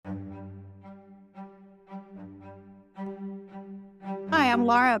I'm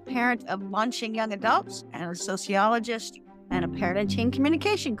Laura, a parent of launching young adults and a sociologist and a parent and teen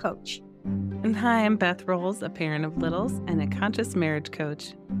communication coach. And hi, I'm Beth Rolls, a parent of littles and a conscious marriage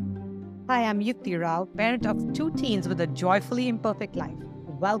coach. Hi, I'm Yukti Rao, parent of 2 teens with a joyfully imperfect life.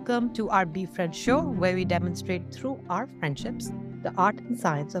 Welcome to our Be Friends show, where we demonstrate through our friendships the art and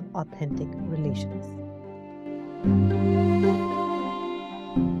science of authentic relations.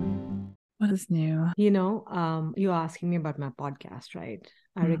 What is new? You're asking me about my podcast, right?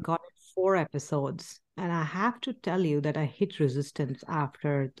 I recorded 4 episodes, and I have to tell you that I hit resistance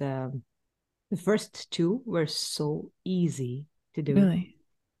after the first 2 were so easy to do. Really?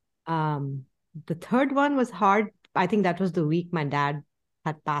 The third one was hard. I think that was the week my dad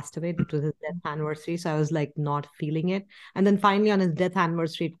had passed away. It was his death anniversary, so I was like not feeling it. And then finally on his death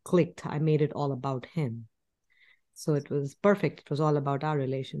anniversary, it clicked. I made it all about him. So it was perfect. It was all about our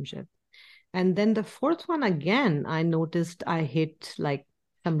relationship. And then the fourth one, again, I noticed I hit like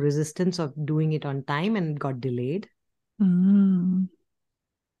some resistance of doing it on time and it got delayed. Mm.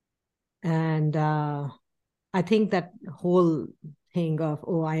 And I think that whole thing of,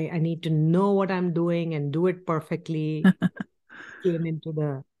 I need to know what I'm doing and do it perfectly came into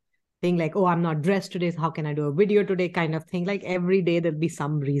the thing like, I'm not dressed today, so how can I do a video today kind of thing. Like every day there'll be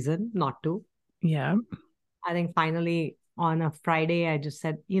some reason not to. Yeah. I think finally on a Friday, I just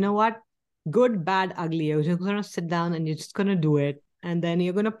said, you know what? Good, bad, ugly. You're just going to sit down and you're just going to do it. And then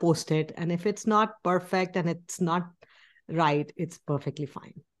you're going to post it. And if it's not perfect and it's not right, it's perfectly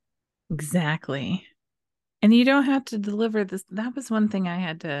fine. Exactly. And you don't have to deliver this. That was one thing I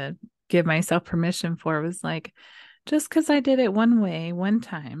had to give myself permission for, was like, just because I did it one way, one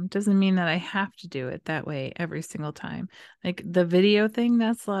time, doesn't mean that I have to do it that way every single time. Like the video thing,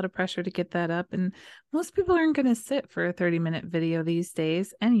 that's a lot of pressure to get that up. And most people aren't going to sit for a 30-minute video these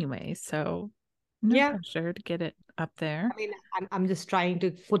days anyway. So no pressure to get it up there. I mean, I'm just trying to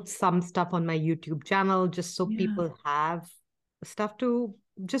put some stuff on my YouTube channel just so people have stuff to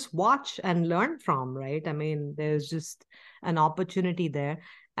just watch and learn from, right? I mean, there's just an opportunity there.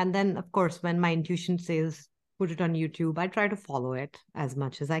 And then, of course, when my intuition says, put it on YouTube, I try to follow it as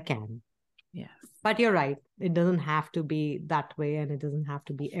much as I can. Yes. But you're right. It doesn't have to be that way, and it doesn't have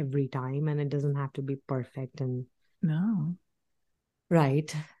to be every time, and it doesn't have to be perfect. And no.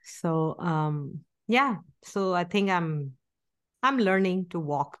 Right. So, So I think I'm learning to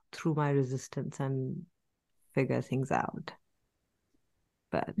walk through my resistance and figure things out.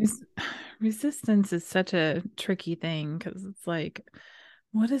 But resistance is such a tricky thing, because it's like,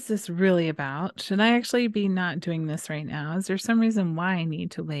 what is this really about? Should I actually be not doing this right now? Is there some reason why I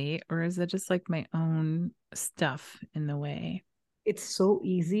need to wait? Or is it just like my own stuff in the way? It's so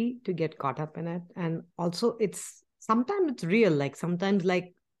easy to get caught up in it. And also sometimes it's real. Like sometimes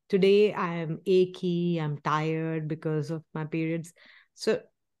like today I'm achy, I'm tired because of my periods. So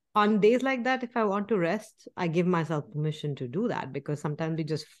on days like that, if I want to rest, I give myself permission to do that, because sometimes we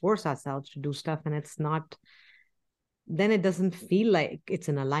just force ourselves to do stuff and it's not, then it doesn't feel like it's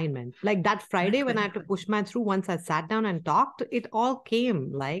in alignment. Like that Friday when I had to push my through, once I sat down and talked, it all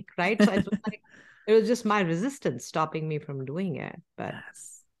came like, right? So it was like, it was just my resistance stopping me from doing it.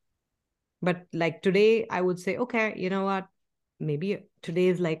 But like today, I would say, okay, you know what? Maybe today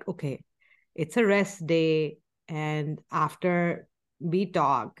is like, okay, it's a rest day. And after we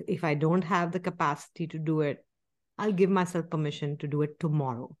talk, if I don't have the capacity to do it, I'll give myself permission to do it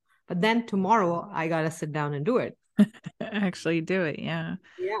tomorrow. But then tomorrow, I got to sit down and do it. Actually do it. Yeah.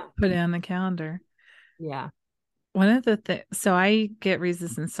 Yeah. Put it on the calendar. Yeah. One of the things, so I get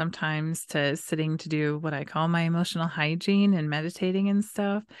resistance sometimes to sitting to do what I call my emotional hygiene and meditating and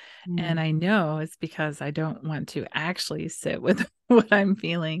stuff. And I know it's because I don't want to actually sit with what I'm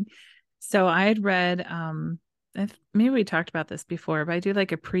feeling. So I had read, maybe we talked about this before, but I do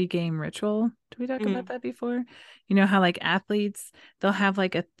like a pre-game ritual. Did we talk about that before? You know how like athletes, they'll have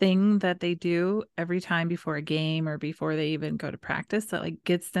like a thing that they do every time before a game or before they even go to practice that like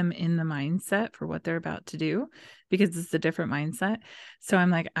gets them in the mindset for what they're about to do, because it's a different mindset. So I'm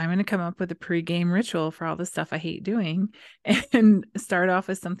like, I'm going to come up with a pre-game ritual for all the stuff I hate doing and start off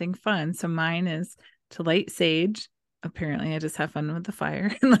with something fun. So mine is to light sage. Apparently I just have fun with the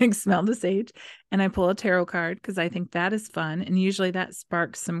fire and like smell the sage, and I pull a tarot card because I think that is fun. And usually that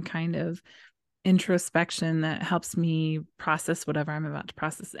sparks some kind of introspection that helps me process whatever I'm about to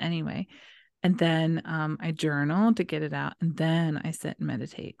process anyway. And then I journal to get it out, and then I sit and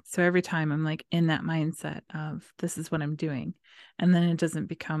meditate. So every time I'm like in that mindset of this is what I'm doing. And then it doesn't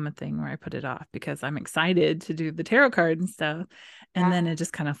become a thing where I put it off because I'm excited to do the tarot card and stuff. And then it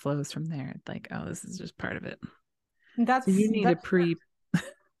just kind of flows from there. It's like, oh, this is just part of it. So you need a pre-podcast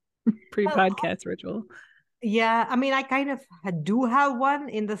ritual. Yeah, I mean, I kind of do have one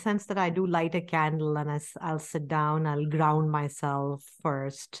in the sense that I do light a candle and I'll sit down, I'll ground myself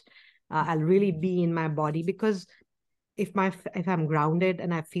first. I'll really be in my body because if I'm grounded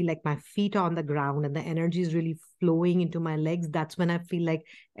and I feel like my feet are on the ground and the energy is really flowing into my legs, that's when I feel like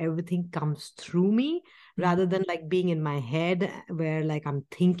everything comes through me rather than like being in my head where like I'm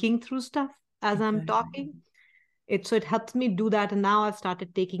thinking through stuff as I'm talking. It helps me do that. And now I've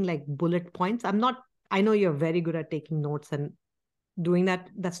started taking like bullet points. I know you're very good at taking notes and doing that.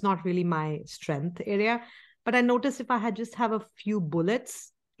 That's not really my strength area. But I notice if I had just have a few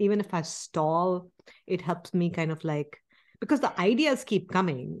bullets, even if I stall, it helps me kind of like, because the ideas keep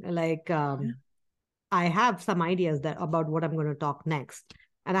coming. Like I have some ideas that about what I'm going to talk next.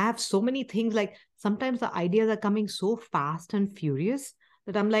 And I have so many things, like sometimes the ideas are coming so fast and furious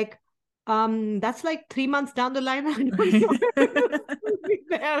that I'm like, that's like 3 months down the line. I don't know if it'll be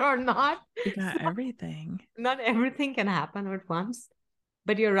there or not. You got So everything. not everything can happen at once.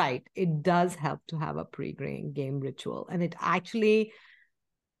 But you're right. It does help to have a pre-game ritual. And it actually,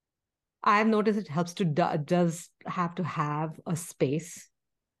 I've noticed it helps to does have to have a space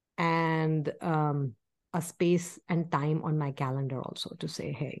and time on my calendar also to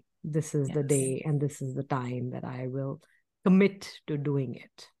say, hey, this is the day and this is the time that I will commit to doing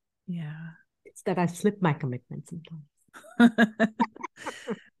it. Yeah. It's that I slip my commitment sometimes.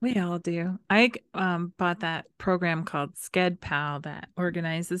 We all do. I bought that program called SchedPal that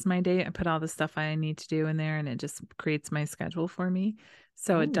organizes my day. I put all the stuff I need to do in there and it just creates my schedule for me.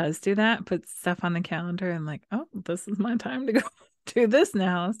 So it does do that, puts stuff on the calendar and like, oh, this is my time to go do this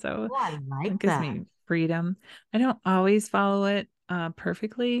now. So I like it gives me freedom. I don't always follow it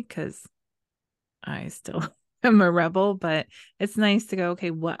perfectly because I still am a rebel, but it's nice to go,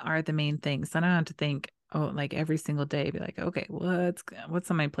 okay, what are the main things? I don't have to think, oh, like every single day, be like, okay, what's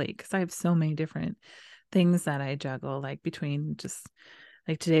on my plate? Because I have so many different things that I juggle, like between just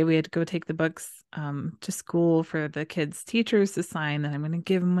like today we had to go take the books to school for the kids' teachers to sign that I'm going to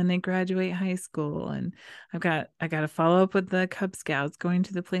give them when they graduate high school, and I got to follow up with the Cub Scouts, going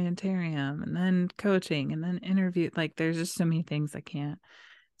to the planetarium, and then coaching, and then interview. Like there's just so many things I can't.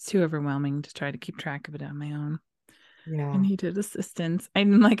 It's too overwhelming to try to keep track of it on my own. Yeah. I needed assistance.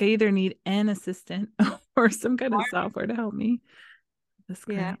 I'm like, I either need an assistant or some kind of software to help me. This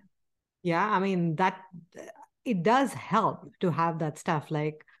crap. Yeah. I mean, it does help to have that stuff.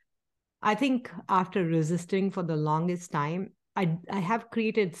 Like, I think after resisting for the longest time, I have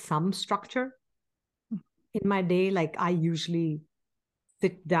created some structure in my day. Like, I usually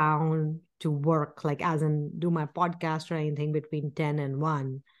sit down to work, like as in do my podcast or anything between 10 and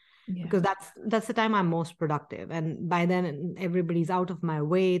 1. Because that's the time I'm most productive, and by then everybody's out of my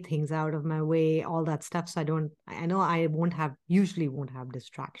way, things out of my way, all that stuff. So I know I usually won't have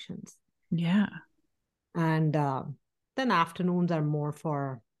distractions. And then afternoons are more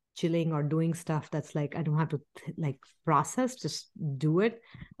for chilling or doing stuff that's like I don't have to like process, just do it.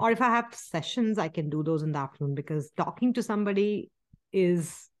 Or if I have sessions, I can do those in the afternoon, because talking to somebody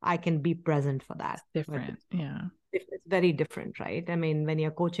I can be present for that. It's different. It's very different, right? I mean, when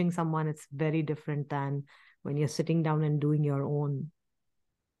you're coaching someone, it's very different than when you're sitting down and doing your own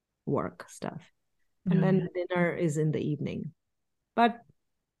work stuff. And then dinner is in the evening. But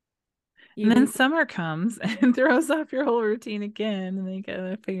and then summer comes and throws off your whole routine again, and then you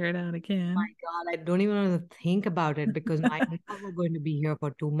gotta figure it out again. My God, I don't even want to think about it, because my in-laws are going to be here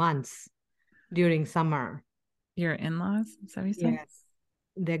for 2 months during summer. Your in-laws? Is that what you said? Yes.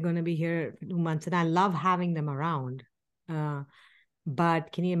 They're going to be here for 2 months, and I love having them around.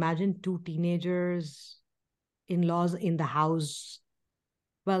 But can you imagine 2 teenagers, in-laws in the house?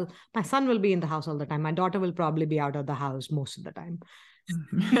 Well, my son will be in the house all the time. My daughter will probably be out of the house most of the time.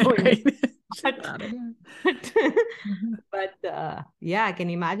 But yeah, I can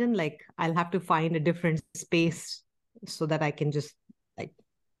imagine like I'll have to find a different space so that I can just like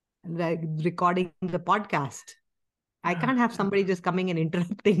recording the podcast. I can't have somebody just coming and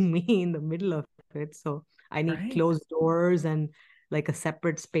interrupting me in the middle of it. So I need closed doors and like a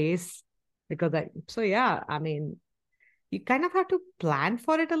separate space, because I mean, you kind of have to plan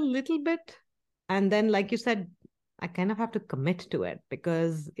for it a little bit. And then, like you said, I kind of have to commit to it,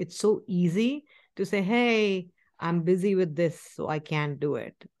 because it's so easy to say, hey, I'm busy with this, so I can't do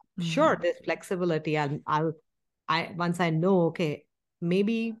it. Mm-hmm. Sure, there's flexibility. Once I know, okay,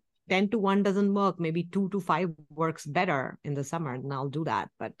 maybe 10 to 1 doesn't work, maybe 2 to 5 works better in the summer, and I'll do that.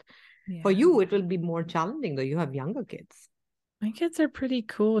 But for you, it will be more challenging, though you have younger kids. My kids are pretty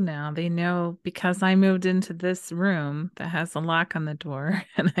cool now. They know, because I moved into this room that has a lock on the door,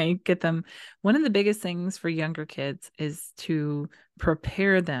 and I get them. One of the biggest things for younger kids is to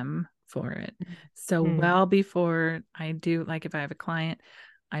prepare them for it. So Mm. well before I do, like if I have a client,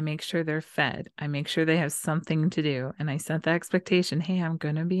 I make sure they're fed. I make sure they have something to do. And I set the expectation, hey, I'm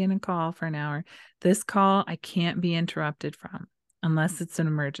going to be in a call for an hour. This call I can't be interrupted from unless it's an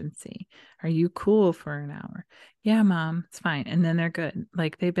emergency. Are you cool for an hour? Yeah, mom, it's fine. And then they're good.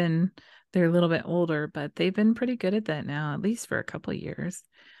 Like they're a little bit older, but they've been pretty good at that now, at least for a couple of years.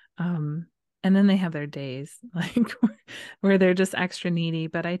 And then they have their days like where they're just extra needy,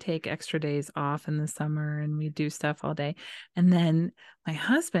 but I take extra days off in the summer and we do stuff all day. And then my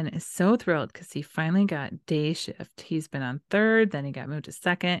husband is so thrilled because he finally got day shift. He's been on third, then he got moved to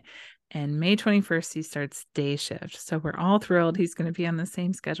second. And May 21st, he starts day shift. So we're all thrilled. He's going to be on the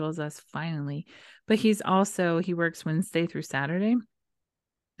same schedule as us finally. But he works Wednesday through Saturday.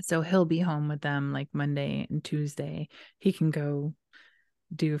 So he'll be home with them like Monday and Tuesday. He can go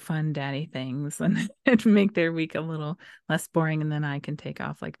do fun daddy things and make their week a little less boring. And then I can take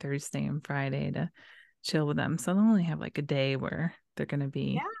off like Thursday and Friday to chill with them. So they'll only have like a day where they're going to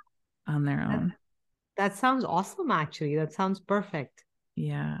be on their own. That sounds awesome, actually. That sounds perfect.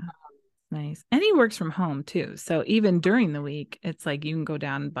 Yeah. Nice. And he works from home too. So even during the week, it's like you can go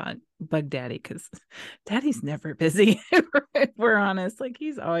down and bug daddy because daddy's never busy. If we're honest, like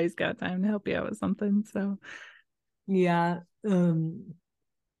he's always got time to help you out with something. So yeah.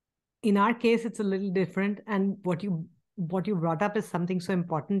 In our case, it's a little different. And what you brought up is something so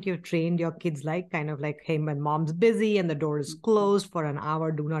important. You've trained your kids like kind of like, hey, when mom's busy and the door is closed for an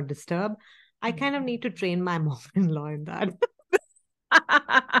hour, do not disturb. I kind of need to train my mom-in-law in that.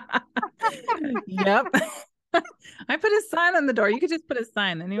 Yep. I put a sign on the door. You could just put a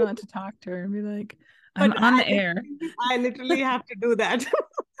sign, then you want to talk to her and be like, I'm on the air. I literally have to do that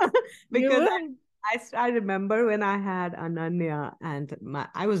because I remember when I had Ananya and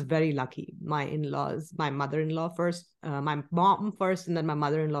I was very lucky. My in-laws, my mother-in-law first, my mom first, and then my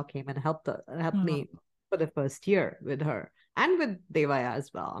mother-in-law came and helped me for the first year with her and with Devaya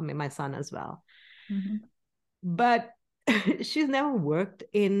as well. I mean, my son as well. Mm-hmm. But she's never worked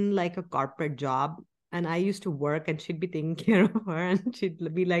in like a corporate job. And I used to work and she'd be taking care of her and she'd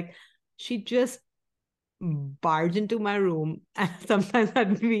be like, she'd just barge into my room and sometimes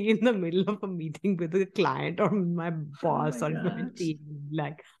I'd be in the middle of a meeting with a client or my boss or my team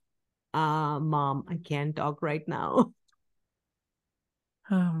like, mom, I can't talk right now.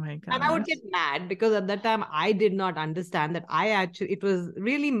 Oh my god. And I would get mad because at that time I did not understand that it was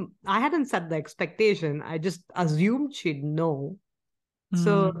really, I hadn't set the expectation. I just assumed she'd know.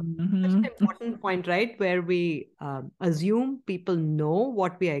 So mm-hmm. That's an important point, right? Where we assume people know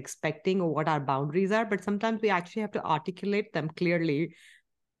what we are expecting or what our boundaries are, but sometimes we actually have to articulate them clearly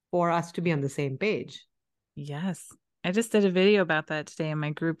for us to be on the same page. Yes. I just did a video about that today in my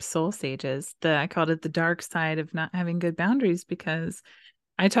group Soul Sages. I called it the dark side of not having good boundaries because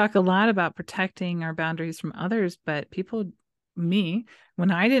I talk a lot about protecting our boundaries from others, but when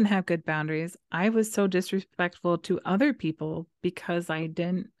I didn't have good boundaries, I was so disrespectful to other people because I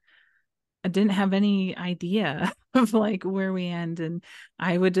didn't have any idea of like where we end. And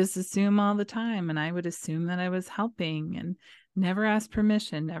I would just assume all the time. And I would assume that I was helping and never ask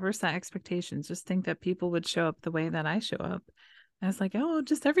permission, never set expectations, just think that people would show up the way that I show up. I was like, oh,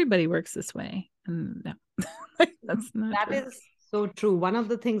 just everybody works this way. And no, that's not That true. is so true. One of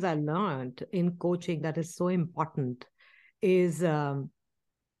the things I learned in coaching that is so important is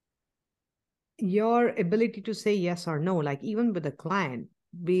your ability to say yes or no. Like even with a client,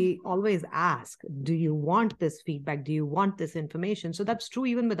 we always ask, do you want this feedback? Do you want this information? So that's true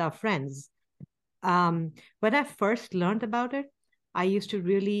even with our friends. When I first learned about it, I used to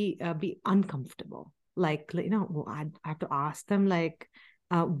really be uncomfortable. Like, I have to ask them like,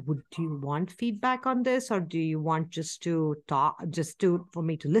 do you want feedback on this? Or do you want just to talk, for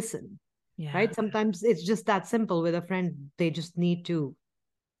me to listen? Yeah. Right. Sometimes it's just that simple with a friend. They just need to,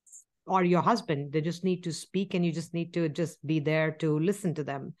 or your husband, they just need to speak and you just need to just be there to listen to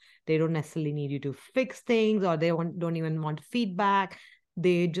them. They don't necessarily need you to fix things or don't even want feedback.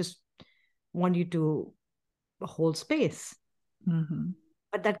 They just want you to hold space. Mm-hmm.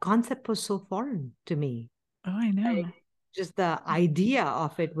 But that concept was so foreign to me. Oh, I know. Like, just the idea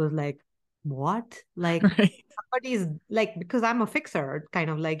of it was like, what? Like right. somebody's like, because I'm a fixer kind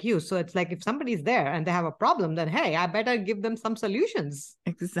of like you. So it's like if somebody's there and they have a problem, then hey, I better give them some solutions.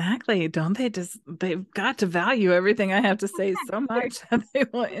 Exactly. Don't they they've got to value everything I have to say so much that they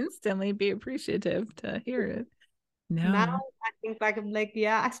will instantly be appreciative to hear it. No. Now I think back, I'm like,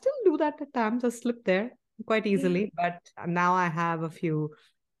 yeah, I still do that at times. I slip there quite easily, but now I have a few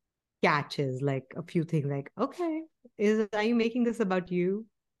catches, like a few things like, okay, are you making this about you?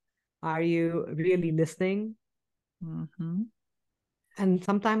 Are you really listening? Mm-hmm. And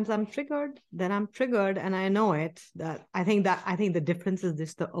sometimes I'm triggered, then I'm triggered, and I know it. I think the difference is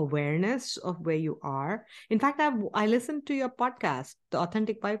just the awareness of where you are. In fact, I listened to your podcast, the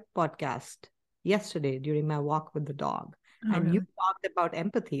Authentic Wife podcast, yesterday during my walk with the dog. Oh, And you really? talked about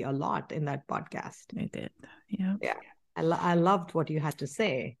empathy a lot in that podcast. I did. Yeah. Yeah. I loved what you had to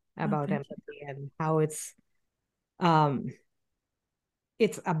say Oh, about thank you. empathy and how um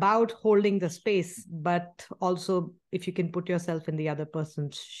it's about holding the space, but also if you can put yourself in the other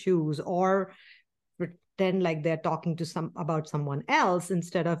person's shoes or pretend like they're talking to about someone else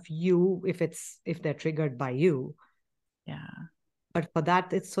instead of you, if they're triggered by you. Yeah. But for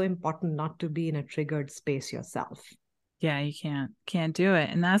that, it's so important not to be in a triggered space yourself. Yeah, you can't do it.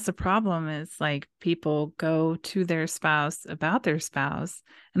 And that's the problem, is like people go to their spouse about their spouse,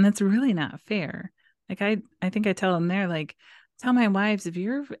 and that's really not fair. Like I think I tell them there, like, tell my wives, if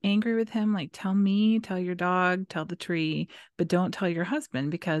you're angry with him, like tell me, tell your dog, tell the tree, but don't tell your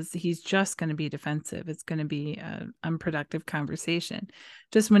husband, because he's just going to be defensive. It's going to be an unproductive conversation.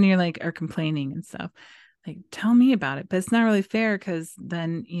 Just when you're like are complaining and stuff, like tell me about it. But it's not really fair, because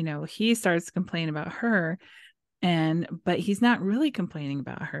then, he starts to complain about her, but he's not really complaining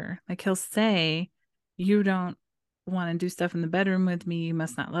about her. Like he'll say, you don't want to do stuff in the bedroom with me, you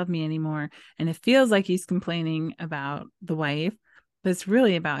must not love me anymore. And it feels like he's complaining about the wife, but it's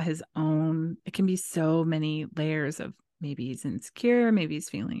really about his own. It can be so many layers of, maybe he's insecure, maybe he's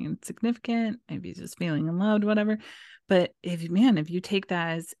feeling insignificant, maybe he's just feeling unloved, whatever. But if you take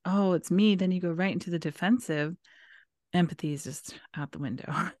that as, oh, it's me, then you go right into the defensive. Empathy is just out the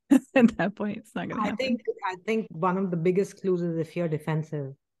window. At that point, it's not going to happen. I think one of the biggest clues is if you're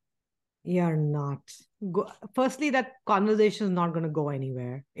defensive, you're not. Firstly, that conversation is not going to go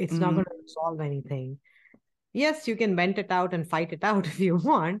anywhere. It's not going to resolve anything. Yes, you can vent it out and fight it out if you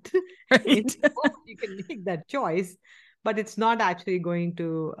want. Right. You can make that choice, but it's not actually going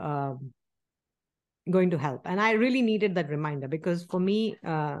to help. And I really needed that reminder, because for me,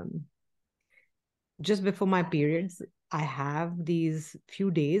 just before my periods, I have these few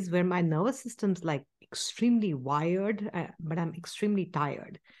days where my nervous system's like extremely wired, but I'm extremely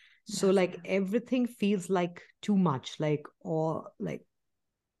tired. So like everything feels like too much, like, or like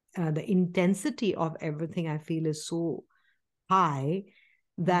the intensity of everything I feel is so high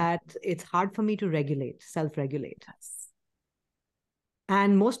that it's hard for me to self-regulate. Yes.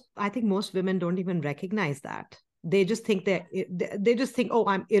 And I think most women don't even recognize that. They just think oh,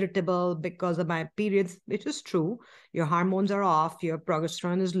 I'm irritable because of my periods, which is true. Your hormones are off, your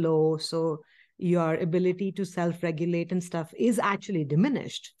progesterone is low, so your ability to self-regulate and stuff is actually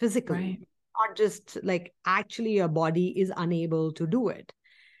diminished physically. Right. Not just like actually your body is unable to do it.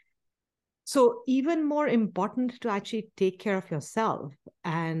 So even more important to actually take care of yourself.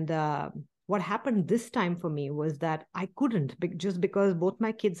 And what happened this time for me was that I couldn't, just because both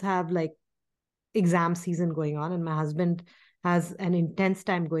my kids have like exam season going on and my husband has an intense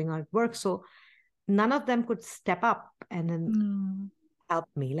time going on at work. So none of them could step up and then help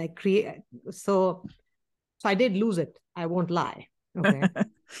me, like create. So I did lose it. I won't lie. Okay.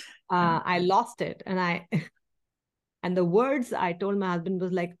 I lost it. And the words I told my husband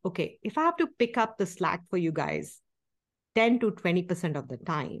was like, okay, if I have to pick up the slack for you guys 10 to 20% of the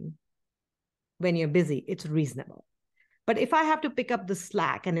time when you're busy, it's reasonable. But if I have to pick up the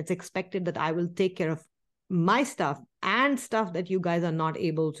slack and it's expected that I will take care of my stuff and stuff that you guys are not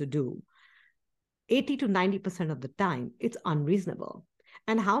able to do 80 to 90% of the time, it's unreasonable.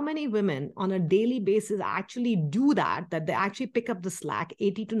 And how many women on a daily basis actually do that they actually pick up the slack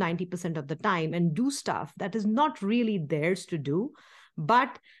 80 to 90% of the time and do stuff that is not really theirs to do,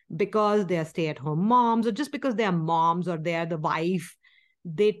 but because they are stay-at-home moms, or just because they are moms, or they are the wife,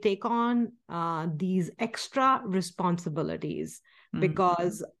 they take on these extra responsibilities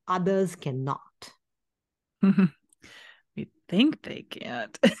because others cannot. We think they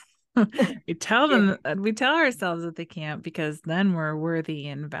can't. We tell them, we tell ourselves that they can't, because then we're worthy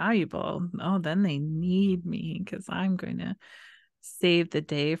and valuable. Oh, then they need me because I'm going to save the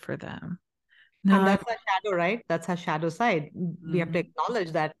day for them. No, and that's our shadow, right? That's our shadow side. We have to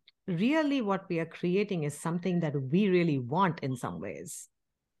acknowledge that really what we are creating is something that we really want in some ways.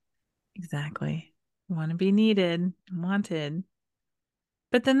 Exactly. Want to be needed, wanted.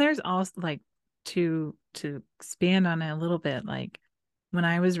 But then there's also like, to expand on it a little bit, like when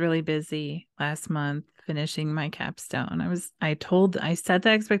I was really busy last month finishing my capstone, I set the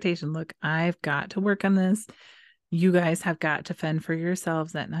expectation, look, I've got to work on this. You guys have got to fend for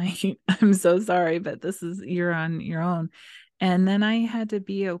yourselves at night. I'm so sorry, but you're on your own. And then I had to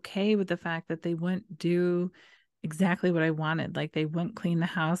be okay with the fact that they wouldn't do exactly what I wanted. Like they wouldn't clean the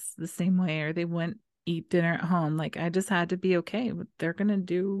house the same way, or they wouldn't eat dinner at home. Like I just had to be okay. They're going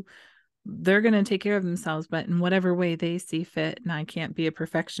to take care of themselves, but in whatever way they see fit. And I can't be a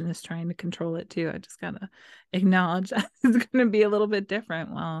perfectionist trying to control it too. I just got to acknowledge that it's going to be a little bit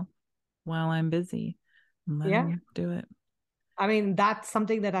different while I'm busy and let them do it. I mean, that's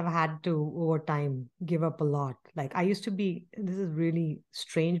something that I've had to over time give up a lot. Like I used to be, this is really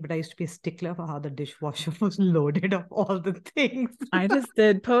strange, but I used to be a stickler for how the dishwasher was loaded of all the things. I just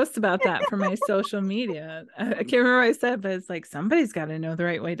did posts about that for my social media. I can't remember what I said, but it's like, somebody's got to know the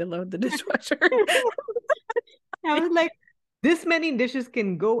right way to load the dishwasher. I was like, this many dishes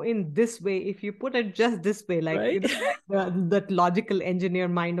can go in this way if you put it just this way. Like, right? That logical engineer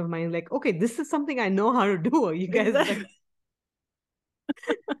mind of mine, like, okay, this is something I know how to do. You guys like,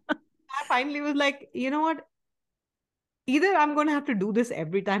 I finally was like, you know what? Either I'm going to have to do this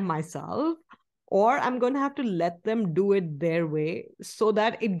every time myself, or I'm going to have to let them do it their way so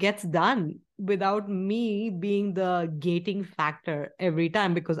that it gets done without me being the gating factor every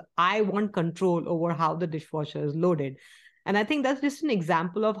time, because I want control over how the dishwasher is loaded. And I think that's just an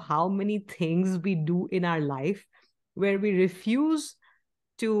example of how many things we do in our life where we refuse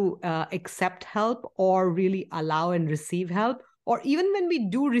to accept help or really allow and receive help. Or even when we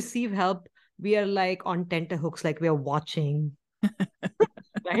do receive help, we are like on tenterhooks, like we are watching,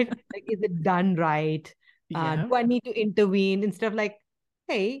 right? Like, is it done right? Do I need to intervene? Instead of like,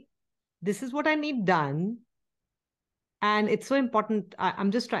 hey, this is what I need done. And it's so important.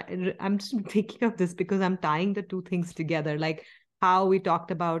 I'm just thinking of this because I'm tying the two things together, like how we talked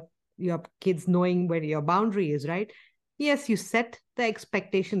about your kids knowing where your boundary is, right? Yes, you set the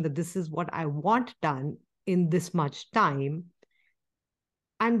expectation that this is what I want done in this much time.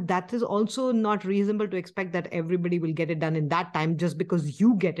 And that is also not reasonable to expect that everybody will get it done in that time just because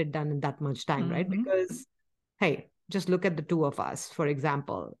you get it done in that much time, right? Because, hey, just look at the two of us, for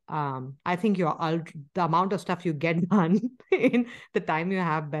example. I think the amount of stuff you get done in the time you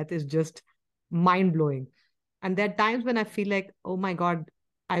have, Beth, is just mind-blowing. And there are times when I feel like, oh my God,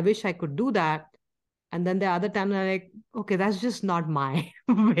 I wish I could do that. And then the other time I'm like, okay, that's just not my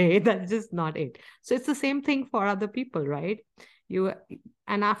way. That's just not it. So it's the same thing for other people, right?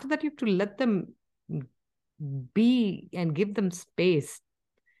 And after that, you have to let them be and give them space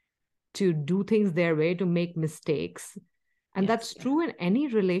to do things their way, to make mistakes. And that's true in any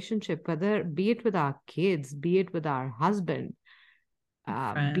relationship, whether be it with our kids, be it with our husband,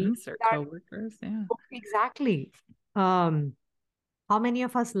 friends or coworkers. Yeah, exactly. How many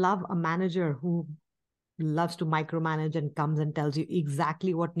of us love a manager who loves to micromanage and comes and tells you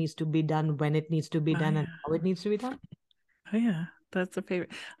exactly what needs to be done, when it needs to be done, and how it needs to be done? Oh yeah, that's a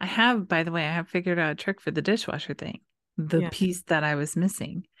favorite. By the way, I have figured out a trick for the dishwasher thing. The piece that I was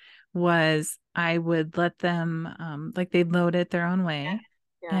missing was I would let them like they'd load it their own way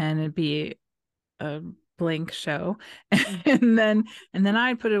and it'd be a blank show. and then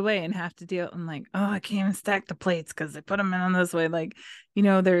I'd put it away and have to deal. I'm like, oh, I can't even stack the plates because I put them in on this way. Like,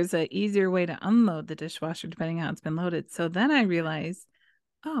 there's an easier way to unload the dishwasher depending on how it's been loaded. So then I realized,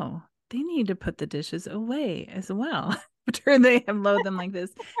 oh, they need to put the dishes away as well after they have loaded them like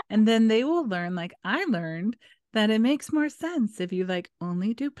this. And then they will learn, like I learned, that it makes more sense if you like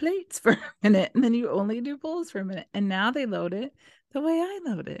only do plates for a minute and then you only do bowls for a minute. And now they load it the way I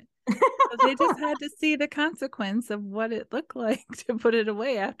load it. So they just had to see the consequence of what it looked like to put it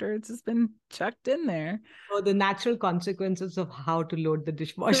away after it's just been chucked in there. Oh, the natural consequences of how to load the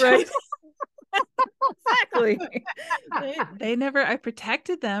dishwasher. Right. Exactly. I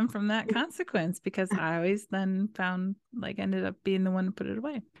protected them from that consequence because I always then ended up being the one to put it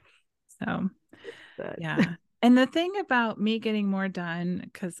away. So, yeah. And the thing about me getting more done,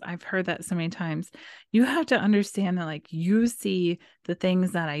 because I've heard that so many times, you have to understand that like you see the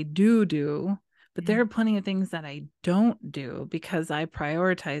things that I do, but there are plenty of things that I don't do because I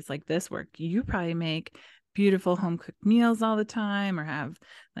prioritize like this work. You probably make beautiful home cooked meals all the time, or have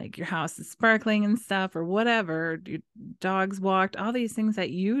like your house is sparkling and stuff, or whatever, your dogs walked, all these things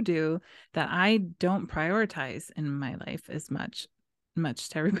that you do that I don't prioritize in my life as much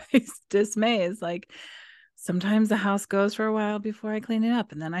to everybody's dismay. Is like sometimes the house goes for a while before I clean it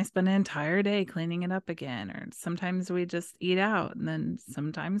up, and then I spend an entire day cleaning it up again. Or sometimes we just eat out, and then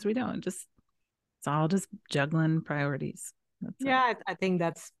sometimes we don't. It's all just juggling priorities. I think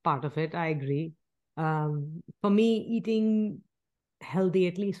that's part of it. I agree. For me, eating healthy,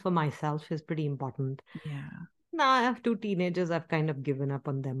 at least for myself, is pretty important. Yeah. Now I have 2 teenagers. I've kind of given up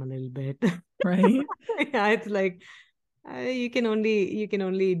on them a little bit. Right. Yeah, it's like you can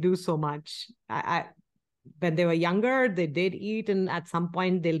only do so much. When they were younger, they did eat, and at some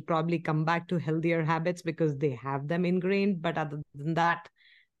point they'll probably come back to healthier habits because they have them ingrained. But other than that,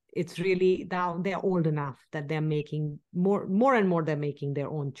 it's really now they're old enough that they're making more and more, they're making their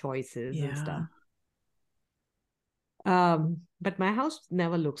own choices and stuff. But my house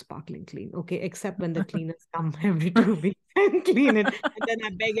never looks sparkling clean, okay, except when the cleaners come every 2 weeks and clean it. And then I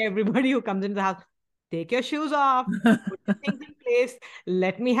beg everybody who comes into the house, take your shoes off, put your things in place,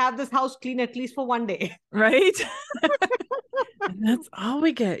 let me have this house clean at least for one day. Right? And that's all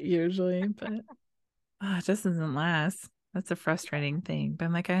we get usually, but it just doesn't last. That's a frustrating thing. But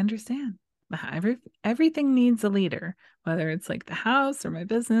I'm like, I understand. Everything needs a leader, whether it's like the house or my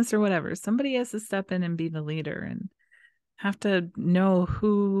business or whatever. Somebody has to step in and be the leader and have to know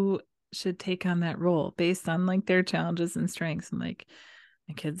who should take on that role based on like their challenges and strengths. I'm like,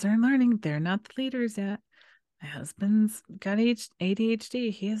 my kids are learning. They're not the leaders yet. My husband's got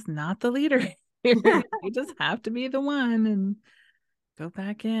ADHD. He is not the leader. You just have to be the one and go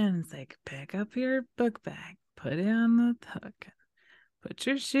back in. It's like, pick up your book bag, put it on the hook, put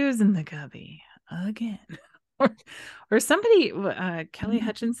your shoes in the cubby again. Or somebody, Kelly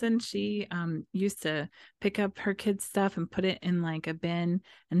Hutchinson, she used to pick up her kids' stuff and put it in like a bin,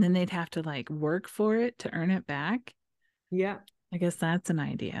 and then they'd have to like work for it to earn it back. Yeah. I guess that's an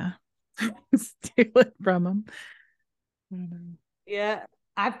idea. Steal it from them. Yeah.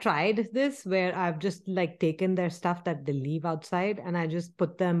 I've tried this where I've just like taken their stuff that they leave outside and I just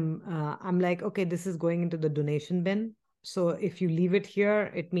put them, I'm like, okay, this is going into the donation bin. So if you leave it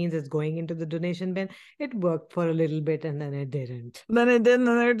here, it means it's going into the donation bin. It worked for a little bit and then it didn't. Then it didn't,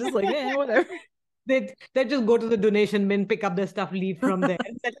 and they're just like, yeah, whatever. They just go to the donation bin, pick up their stuff, leave from there,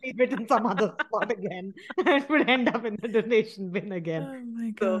 and then leave it in some other spot again. And it would end up in the donation bin again. Oh my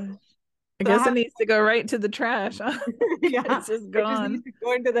gosh. So, I guess it needs to go right to the trash. Huh? Yeah, it's just gone. It just needs to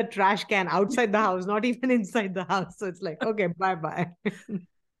go into the trash can outside the house, not even inside the house. So it's like, okay, bye-bye.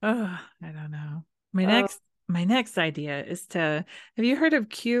 Oh, I don't know. My next idea is have you heard of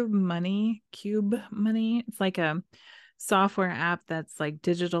Cube Money? Cube Money? It's like a software app that's like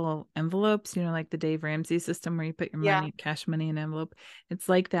digital envelopes, like the Dave Ramsey system where you put your money, cash money in an envelope. It's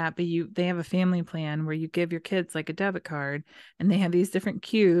like that, but they have a family plan where you give your kids like a debit card and they have these different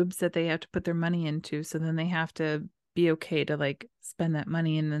cubes that they have to put their money into. So then they have to be okay to like spend that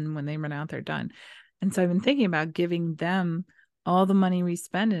money. And then when they run out, they're done. And so I've been thinking about giving them all the money we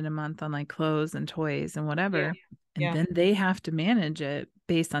spend in a month on like clothes and toys and whatever. And then they have to manage it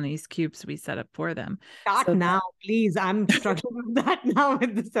based on these cubes we set up for them. Start now, please. I'm struggling with that now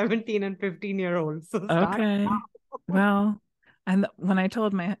with the 17 and 15-year-olds. So okay. Well, and when I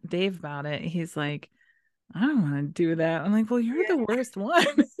told my Dave about it, he's like, I don't want to do that. I'm like, well, you're the worst one.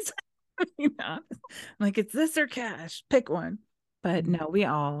 I'm like, it's this or cash. Pick one. But no,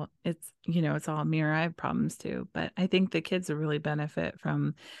 it's all mirror. I have problems too. But I think the kids will really benefit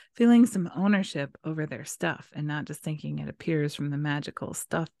from feeling some ownership over their stuff and not just thinking it appears from the magical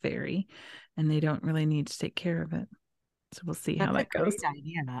stuff fairy and they don't really need to take care of it. So we'll see how that goes. Great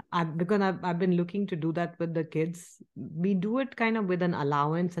idea. I've been looking to do that with the kids. We do it kind of with an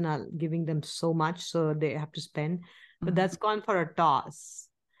allowance and giving them so much so they have to spend. But that's gone for a toss.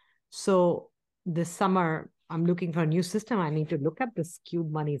 So this summer, I'm looking for a new system. I need to look at this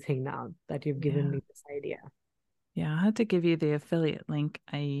Cube Money thing now that you've given me this idea. Yeah, I'll have to give you the affiliate link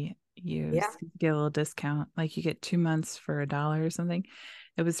I use to get a little discount. Like you get 2 months for $1 or something.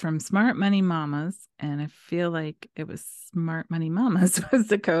 It was from Smart Money Mamas, and I feel like it was Smart Money Mamas was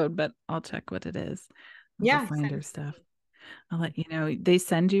the code, but I'll check what it is. I'll find her stuff. I'll let you know. They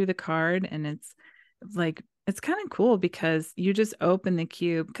send you the card, and it's like, it's kind of cool because you just open the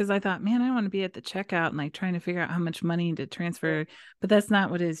cube. Because I thought, man, I want to be at the checkout and like trying to figure out how much money to transfer. But that's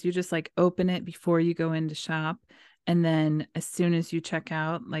not what it is. You just like open it before you go in to shop. And then as soon as you check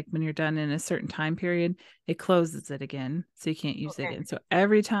out, like when you're done in a certain time period, it closes it again. So you can't use it again. So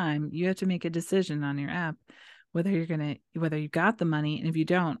every time you have to make a decision on your app, whether you got the money. And if you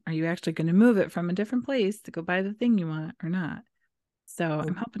don't, are you actually going to move it from a different place to go buy the thing you want or not? So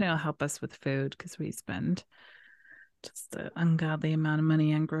I'm hoping it'll help us with food because we spend just an ungodly amount of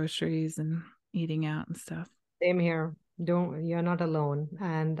money on groceries and eating out and stuff. Same here. You're not alone.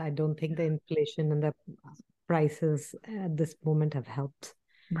 And I don't think the inflation and the prices at this moment have helped.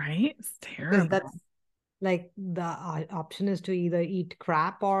 Right? It's terrible. That's like the option is to either eat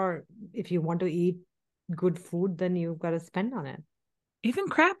crap, or if you want to eat good food, then you've got to spend on it. Even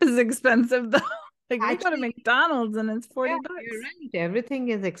crap is expensive though. Like we go to McDonald's and it's $40. You're right. Everything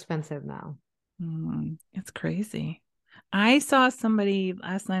is expensive now. It's crazy. I saw somebody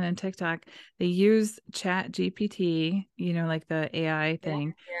last night on TikTok, they use Chat GPT, like the AI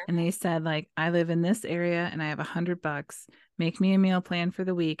thing. And they said like, I live in this area and I have $100, make me a meal plan for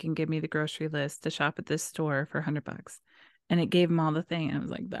the week and give me the grocery list to shop at this store for $100. and it gave them all the thing. And I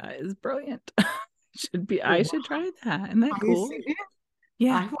was like, that is brilliant. Oh, I should try that. Isn't that are you cool? serious?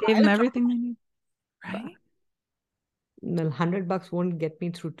 Yeah, gave I'll them try. everything they need. Right? Well, $100 won't get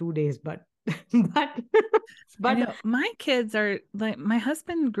me through 2 days, but but I but know my kids are like, my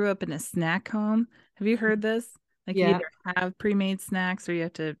husband grew up in a snack home. Have you heard this? Like you yeah. either have pre-made snacks or you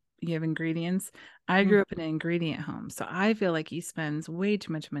have ingredients. I Mm. grew up in an ingredient home. So I feel like he spends way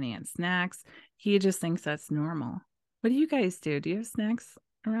too much money on snacks. He just thinks that's normal. What do you guys do? Do you have snacks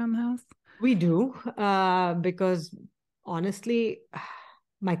around the house? We do, because honestly,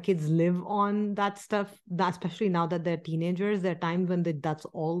 my kids live on that stuff. That, especially now that they're teenagers, there are times when that's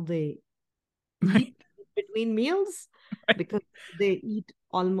all they Right. eat between meals Right. because they eat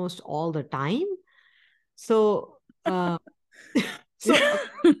almost all the time. So, so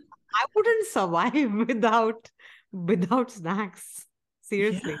I wouldn't survive without snacks.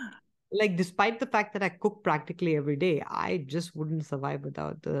 Seriously. Yeah. Like, despite the fact that I cook practically every day, I just wouldn't survive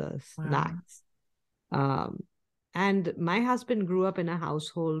without the Wow. snacks. Um, and my husband grew up in a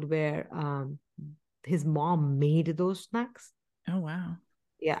household where his mom made those snacks. Oh, wow.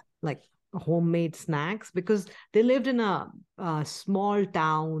 Yeah, like homemade snacks, because they lived in a small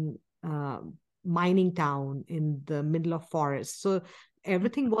town, mining town in the middle of forest. So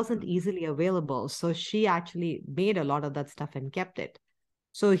everything wasn't easily available. So she actually made a lot of that stuff and kept it.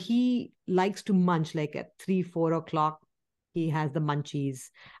 So he likes to munch like at 3, 4 o'clock. He has the munchies.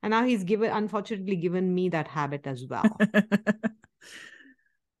 And now unfortunately, given me that habit as well.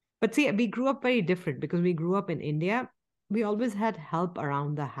 But see, we grew up very different because we grew up in India. We always had help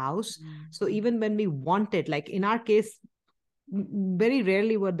around the house. So even when we wanted, like in our case, very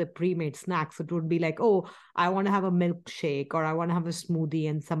rarely were the pre-made snacks. It would be like, oh, I want to have a milkshake or I want to have a smoothie,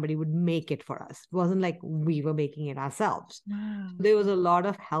 and somebody would make it for us. It wasn't like we were making it ourselves. Wow. There was a lot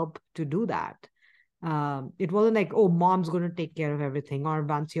of help to do that. It wasn't like, oh, mom's going to take care of everything, or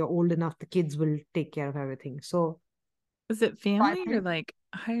once you're old enough, the kids will take care of everything. So Was it I family or think like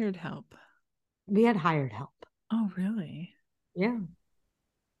hired help? we had hired help. Oh, really? Yeah,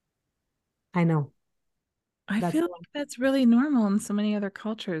 I know. I That's feel the one. like that's really normal in so many other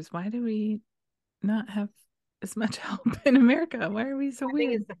cultures. Why do we not have as much help in America? Why are we so I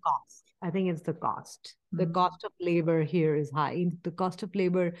think weird? it's the cost. I think it's the cost. The Mm. cost of labor here is high. The cost of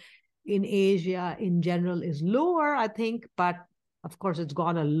labor in Asia in general is lower, I think, but of course it's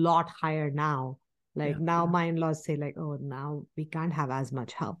gone a lot higher now. Like Yeah. now my in-laws say like, oh, now we can't have as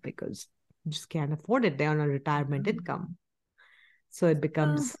much help because we just can't afford it. They're on a retirement income. So it Well,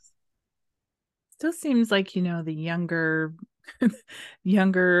 becomes, still seems like, the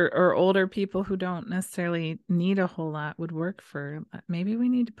younger or older people who don't necessarily need a whole lot would work for. Maybe we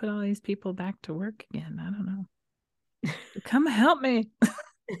need to put all these people back to work again. I don't know. Come help me.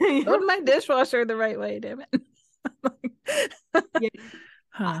 Load my dishwasher the right way, damn it. yeah.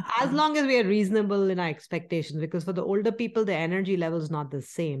 Huh. As long as we are reasonable in our expectations, because for the older people, the energy level is not the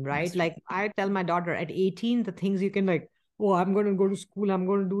same, right? That's Like I tell my daughter at 18, the things you can like, oh, I'm going to go to school, I'm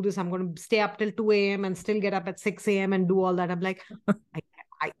going to do this, I'm going to stay up till 2 a.m. and still get up at 6 a.m. and do all that. I'm like,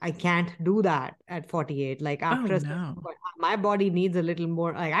 I can't do that at 48. Like Oh after a certain no. point, my body needs a little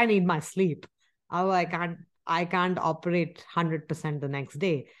more, like I need my sleep. Oh, I can't operate 100% the next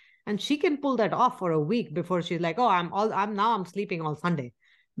day. And she can pull that off for a week before she's like, oh, I'm sleeping all Sunday.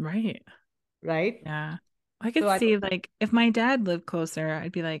 Right. Right. Yeah. I So could I see, like, if my dad lived closer,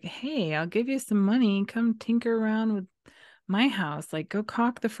 I'd be like, hey, I'll give you some money. Come tinker around with my house. Like, go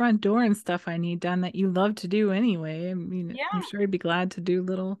caulk the front door and stuff I need done that you love to do anyway. I mean, I'm yeah. sure I'd be glad to do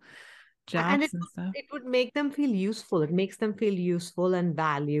little And jobs and stuff. it would make them feel useful. It makes them feel useful and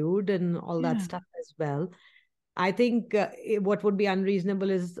valued and all that Yeah. stuff as well. I think what would be unreasonable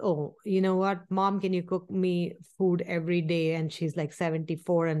is, oh, you know what, mom, can you cook me food every day? And she's like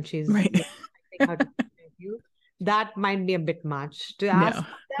 74 and she's Right. expecting her to feed you. That might be a bit much to ask No,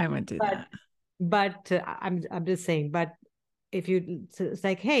 I them, wouldn't do but that. I'm just saying. But if it's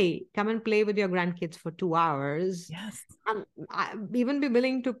like, hey, come and play with your grandkids for 2 hours, Yes. I even be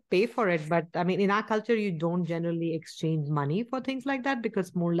willing to pay for it. But I mean, in our culture, you don't generally exchange money for things like that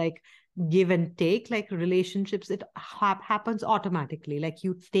because more like give and take, like relationships, it happens automatically. Like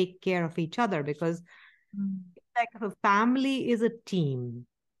you take care of each other because Mm. like a family is a team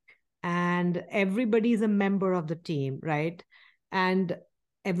and everybody is a member of the team, right? And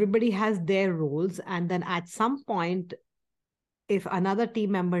everybody has their roles. And then at some point, if another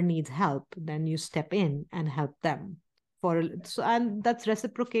team member needs help, then you step in and help them and that's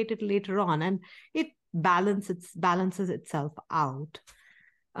reciprocated later on, and it balances itself out.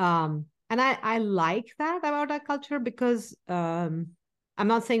 And I like that about our culture because I'm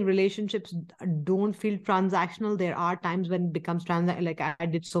not saying relationships don't feel transactional. There are times when it becomes like I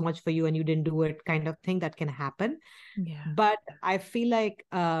did so much for you and you didn't do it kind of thing that can happen. Yeah. But I feel like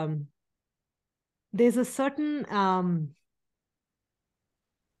there's a certain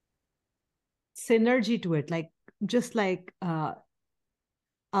synergy to it, like just like and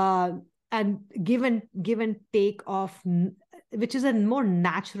give and take of which is a more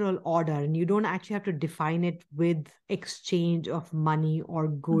natural order, and you don't actually have to define it with exchange of money or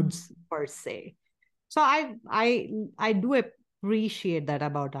goods per se. So I do appreciate that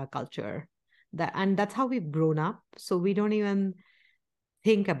about our culture, and that's how we've grown up, so we don't even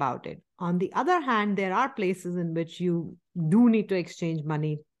think about it. On the other hand, there are places in which you do need to exchange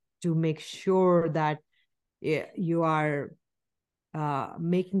money to make sure that you are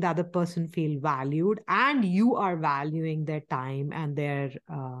making the other person feel valued, and you are valuing their time and their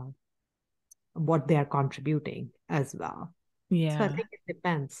what they are contributing as well. So I Yeah. think it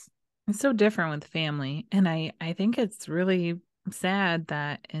depends. It's so different with family. And I think it's really sad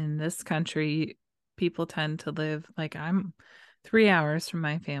that in this country, people tend to live like I'm 3 hours from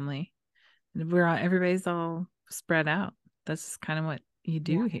my family. Everybody's all spread out. That's kind of what you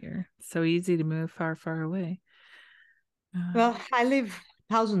do here. It's so easy to move far, far away. Well, I live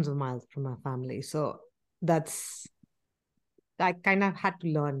thousands of miles from my family, so that's I kind of had to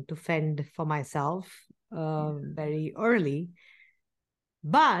learn to fend for myself very early.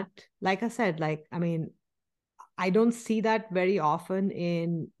 But like I said, like I mean, I don't see that very often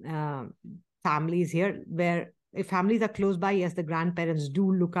in families here, where if families are close by, yes, the grandparents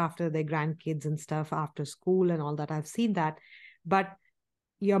do look after their grandkids and stuff after school and all that. I've seen that. But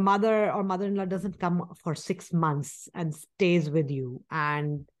your mother or mother-in-law doesn't come for 6 months and stays with you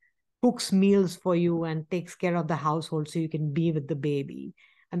and cooks meals for you and takes care of the household so you can be with the baby.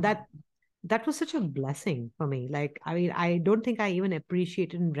 And that was such a blessing for me. Like, I mean, I don't think I even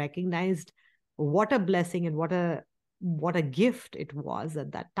appreciated and recognized what a blessing and what a gift it was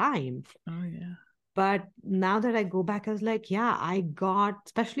at that time. Oh yeah. But now that I go back, I was like, yeah, I got,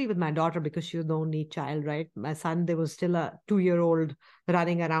 especially with my daughter, because she was the only child, right? My son, there was still a 2-year-old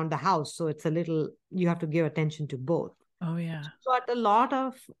running around the house. So it's a little, you have to give attention to both. Oh yeah. Got a lot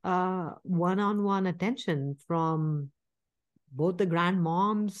of one-on-one attention from both the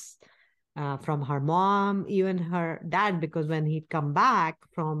grandmoms, from her mom, even her dad, because when he'd come back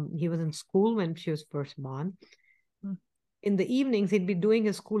he was in school when she was first born. In the evenings, he'd be doing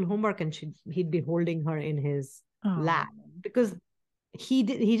his school homework and he'd be holding her in his lap, because he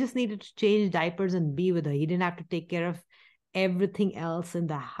just needed to change diapers and be with her. He didn't have to take care of everything else in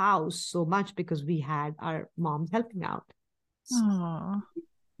the house so much because we had our moms helping out. Oh.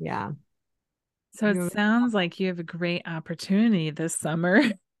 Yeah. So it sounds like you have a great opportunity this summer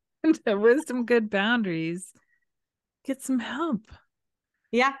with some good boundaries. Get some help.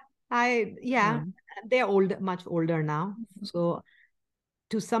 Yeah. They're much older now. So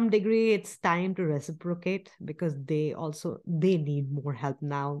to some degree, it's time to reciprocate, because they need more help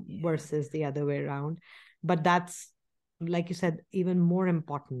now versus the other way around. But that's, like you said, even more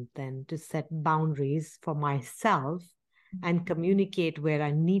important than to set boundaries for myself and communicate where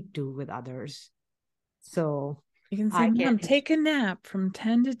I need to with others. So you can say, Mom, take a nap from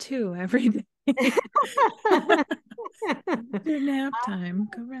 10 to 2 every day. Your nap time.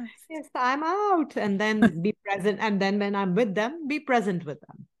 Go rest. Yes, I'm out. And then be present. And then when I'm with them, be present with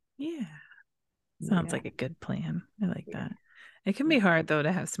them. Yeah. Sounds like a good plan. I like that. It can be hard though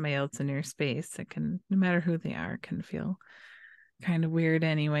to have somebody else in your space. It can, no matter who they are, can feel kind of weird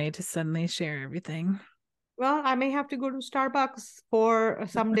anyway to suddenly share everything. Well, I may have to go to Starbucks for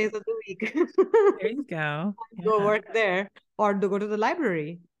some days of the week. There you go. Go work there, or to go to the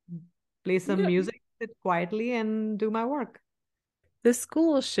library, play some music, sit quietly, and do my work. The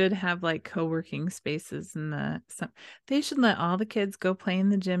school should have like co-working spaces they should let all the kids go play in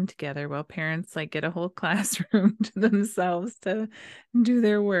the gym together while parents like get a whole classroom to themselves to do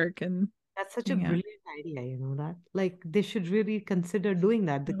their work. And that's such a brilliant idea, that like they should really consider doing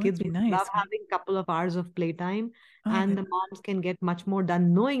that. The kids would love having a couple of hours of playtime, and the moms can get much more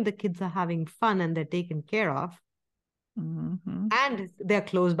done knowing the kids are having fun and they're taken care of. And they're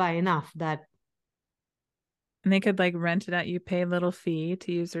close by enough that. And they could like rent it out. You pay a little fee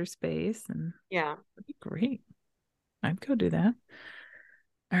to use their space, and it'd be great. I'd go do that.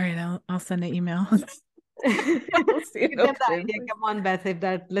 All right, I'll send an email. We'll see the idea. Come on, Beth.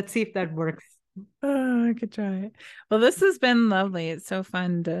 Let's see if that works. Oh, I could try it. Well, this has been lovely. It's so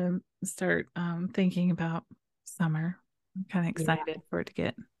fun to start thinking about summer. I'm kind of excited for it to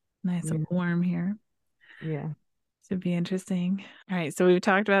get nice and warm here. Yeah. Should be interesting. All right. So we've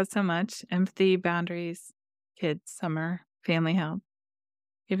talked about so much: empathy, boundaries, kids, summer, family health.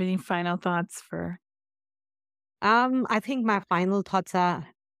 you have any final thoughts for? I think my final thoughts are,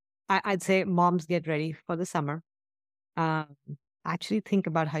 I'd say moms, get ready for the summer. Um, Actually think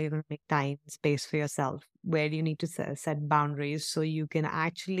about how you're going to make time, space for yourself. Where do you need to set boundaries so you can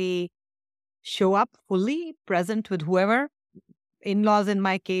actually show up fully present with whoever, in-laws in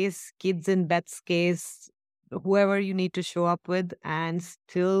my case, kids in Beth's case, whoever you need to show up with, and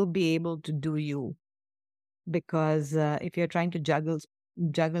still be able to do you. Because if you're trying to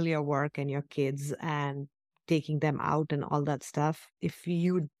juggle your work and your kids and taking them out and all that stuff, if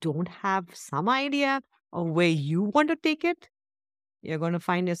you don't have some idea of where you want to take it, you're going to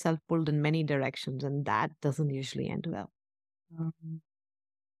find yourself pulled in many directions, and that doesn't usually end well.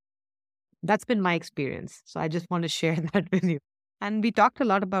 That's been my experience. So I just want to share that with you. And we talked a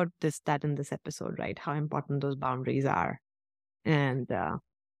lot about that in this episode, right? How important those boundaries are, and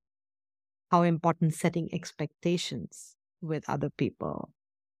how important setting expectations with other people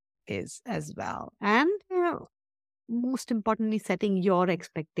is as well. And most importantly, setting your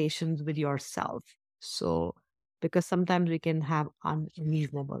expectations with yourself. So, because sometimes we can have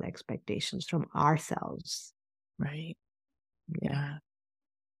unreasonable expectations from ourselves. Right. Yeah.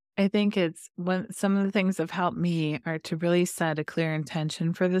 I think some of the things that have helped me are to really set a clear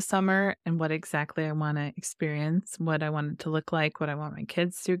intention for the summer and what exactly I want to experience, what I want it to look like, what I want my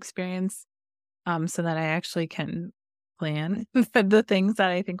kids to experience, so that I actually can plan the things that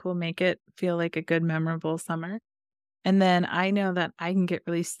I think will make it feel like a good, memorable summer. And then I know that I can get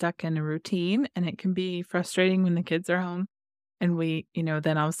really stuck in a routine, and it can be frustrating when the kids are home and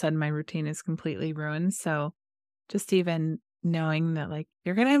then all of a sudden my routine is completely ruined. So just even knowing that, like,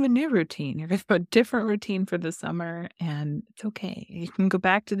 you're going to have a new routine, you're going to have a different routine for the summer, and it's okay. You can go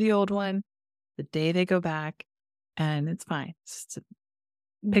back to the old one the day they go back, and it's fine. Just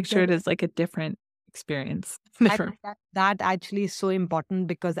picture it as like a different experience. I think that actually is so important,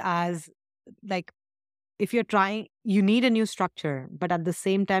 because if you're trying, you need a new structure, but at the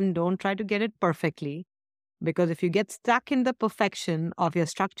same time, don't try to get it perfectly. Because if you get stuck in the perfection of your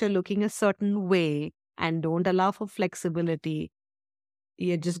structure looking a certain way and don't allow for flexibility,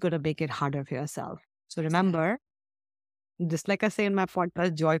 you're just going to make it harder for yourself. So remember, just like I say in my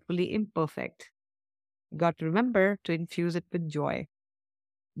podcast, joyfully imperfect. You got to remember to infuse it with joy,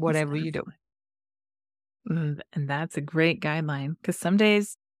 whatever you do. And that's a great guideline, because some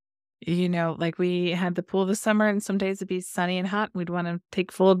days, like we had the pool this summer, and some days it'd be sunny and hot. We'd want to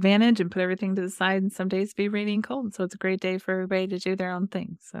take full advantage and put everything to the side. And some days it'd be rainy and cold. So it's a great day for everybody to do their own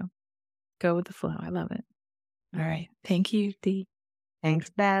thing. So go with the flow. I love it. All right. Thank you, Dee.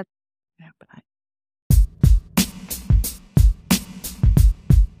 Thanks, Beth. Yeah, bye.